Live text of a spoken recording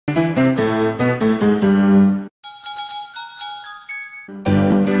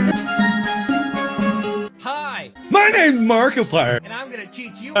Markiplier. And I'm gonna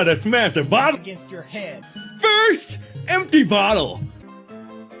teach you How to smash a bottle against your head. first. Empty bottle.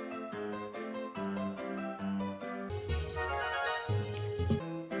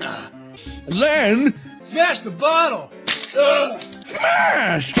 Then Smash the bottle!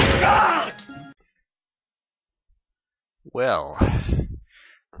 smash. Ah! Well,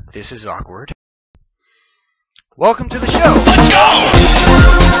 this is awkward. Welcome to the show! Let's go!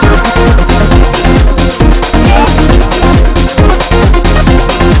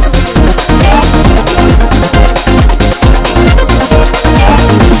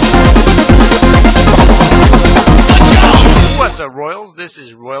 What's up, Royals? This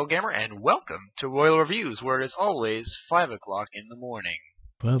is Royal Gamer, and welcome to Royal Reviews, where it is always 5 o'clock in the morning.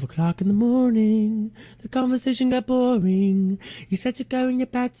 12 o'clock in the morning, the conversation got boring. You said you're going to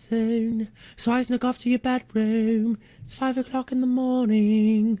bed soon, so I snuck off to your bedroom. It's 5 o'clock in the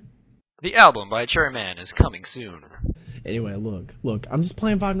morning. The album by Cherry Man is coming soon. Anyway, look, I'm just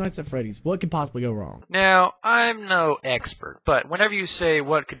playing Five Nights at Freddy's. What could possibly go wrong? Now, I'm no expert, but whenever you say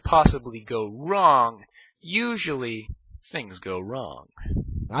what could possibly go wrong, usually things go wrong.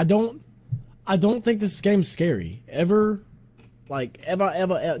 I don't think this game's scary. Ever. Never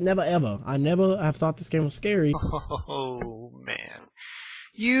ever. I never have thought this game was scary. Oh, man.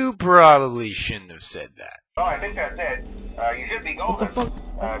 You probably shouldn't have said that. Oh, I think that's it. You should be golden. What the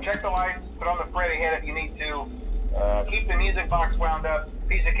fuck? Check the lights, put on the Freddy head if you need to. Keep the music box wound up.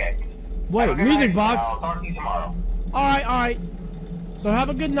 Piece of cake. Wait, music box? I'll talk to you tomorrow. Alright. So have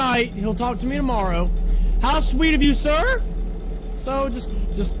a good night. He'll talk to me tomorrow. How sweet of you, sir! So just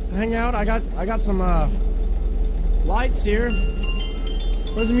hang out. I got some lights here.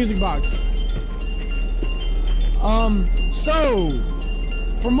 Where's the music box? So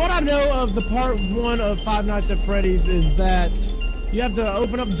from what I know of the part 1 of Five Nights at Freddy's is that you have to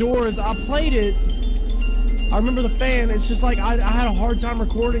open up doors. I played it. I remember the fan. It's just like I had a hard time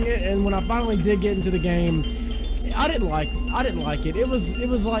recording it, and when I finally did get into the game, I didn't like it. It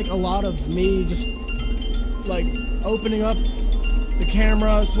was like a lot of me just like opening up the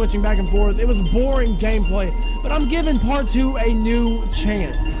camera, switching back and forth. It was boring gameplay, but I'm giving part 2 a new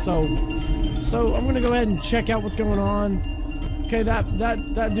chance. So I'm gonna go ahead and check out what's going on. Okay, that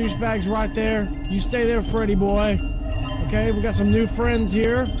douchebag's right there. You stay there, Freddy boy. Okay, we got some new friends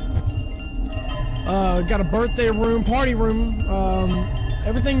here. Got a birthday room, party room.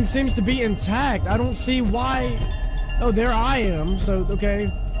 Everything seems to be intact. I don't see why. Oh, there I am. So okay.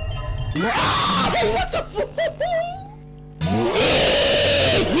 What the fuck?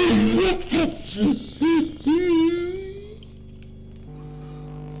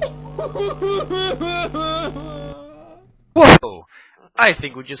 Whoa! I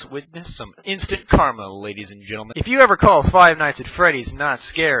think we just witnessed some instant karma, ladies and gentlemen. If you ever call Five Nights at Freddy's not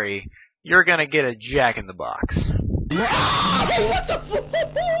scary, you're gonna get a Jack-in-the-Box. What the fuck?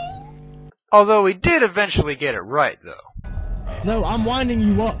 Although we did eventually get it right, though. No, I'm winding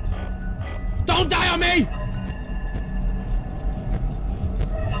you up. Don't die on me!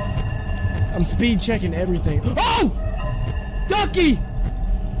 I'm speed checking everything. Oh! Ducky!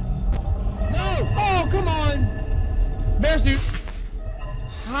 No! Oh, come on! Bear suit.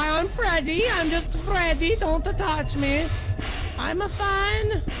 Hi, I'm Freddy. I'm just Freddy. Don't touch me. I'm a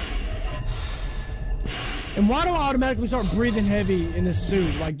fine. And why do I automatically start breathing heavy in this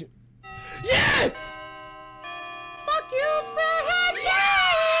suit? Like, yes! Fuck you, Freddy!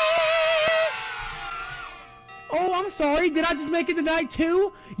 Oh, I'm sorry. Did I just make it tonight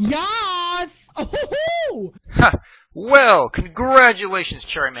too? Yes! Oh! Ha! Well, congratulations,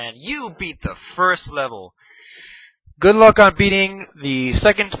 Cherry Man. You beat the first level. Good luck on beating the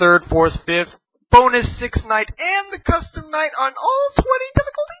 2nd, 3rd, 4th, 5th, bonus 6th night, and the custom night on all 20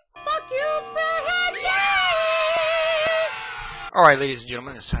 difficulty. Fuck you, Freddy! Alright, ladies and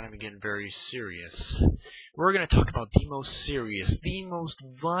gentlemen, it's time to get very serious. We're going to talk about the most serious, the most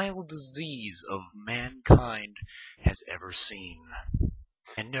vile disease of mankind has ever seen.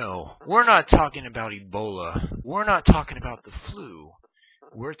 And no, we're not talking about Ebola. We're not talking about the flu.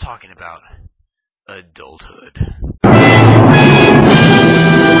 We're talking about adulthood.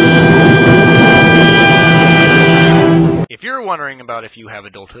 If you're wondering about if you have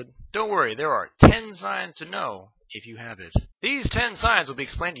adulthood, don't worry, there are 10 signs to know if you have it. These 10 signs will be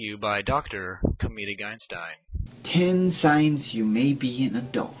explained to you by Dr. ComedicEinstein. 10 signs you may be an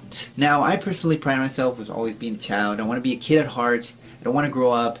adult. Now, I personally pride myself as always being a child. I want to be a kid at heart. I don't want to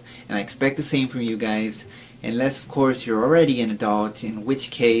grow up, and I expect the same from you guys. Unless, of course, you're already an adult, in which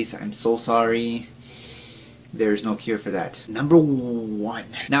case, I'm so sorry. There's no cure for that. Number 1.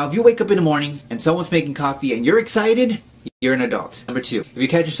 Now, if you wake up in the morning and someone's making coffee and you're excited, you're an adult. Number 2. If you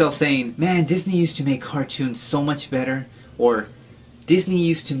catch yourself saying, man, Disney used to make cartoons so much better, Or, Disney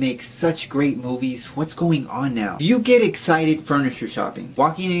used to make such great movies, what's going on now? Do you get excited furniture shopping?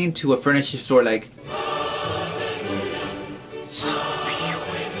 Walking into a furniture store like, so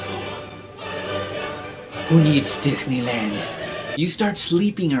beautiful. Who needs Disneyland? You start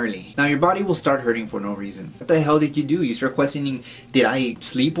sleeping early. Now your body will start hurting for no reason. What the hell did you do? You start questioning, did I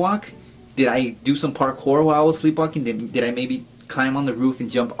sleepwalk? Did I do some parkour while I was sleepwalking? Did I maybe climb on the roof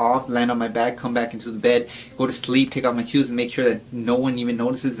and jump off, land on my back, come back into the bed, go to sleep, take off my shoes, and make sure that no one even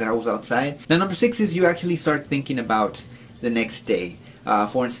notices that I was outside? Now number 6 is you actually start thinking about the next day.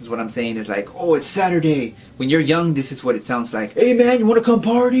 For instance, what I'm saying is like, oh, it's Saturday. When you're young, this is what it sounds like. Hey man, you wanna come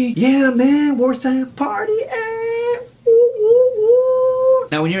party? Yeah man, where's that party at?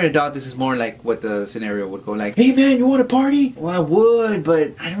 Now when you're an adult, this is more like what the scenario would go like. Hey man, you want to party? Well, I would,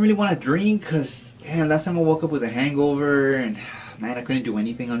 but I don't really want to drink because, damn, last time I woke up with a hangover and, man, I couldn't do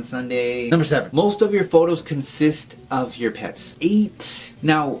anything on Sunday. Number 7. Most of your photos consist of your pets. 8.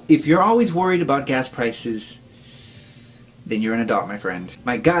 Now, if you're always worried about gas prices, then you're an adult, my friend.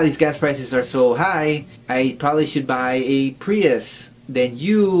 My God, these gas prices are so high, I probably should buy a Prius. Then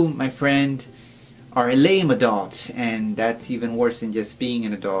you, my friend, are a lame adult, and that's even worse than just being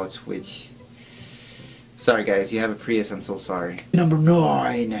an adult, which, sorry guys, you have a Prius, I'm so sorry. Number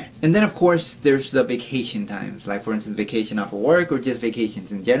 9. And then of course there's the vacation times, like for instance vacation off of work or just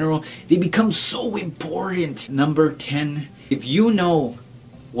vacations in general. They become so important. Number 10. If you know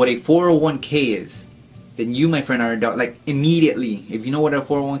what a 401k is, then you, my friend, are an adult. Like immediately. If you know what a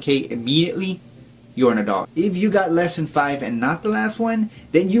 401k, immediately you're an adult. If you got less than 5 and not the last one,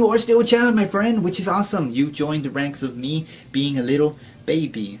 then you are still a child, my friend, which is awesome. You joined the ranks of me being a little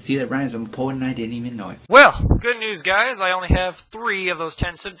baby. See, that rhymes. I'm a poet and I didn't even know it. Well, good news, guys. I only have 3 of those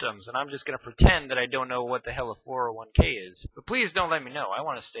 10 symptoms, and I'm just going to pretend that I don't know what the hell a 401k is. But please don't let me know. I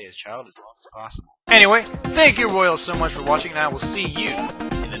want to stay as child as long as possible. Anyway, thank you, Royals, so much for watching, and I will see you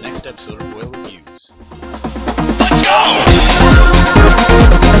in the next episode of RoyLReviews. Let's go!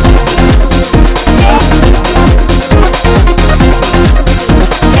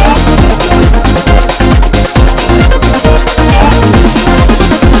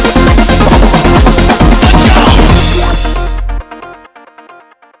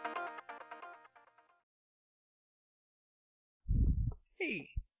 Hey,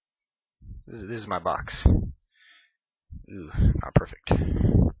 this is my box. Ooh, not perfect.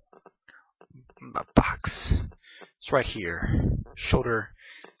 My box. It's right here. Shoulder,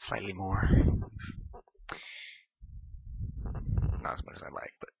 slightly more. Not as much as I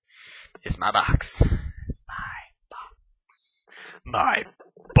like, but it's my box. It's my box. My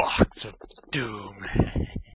box of doom.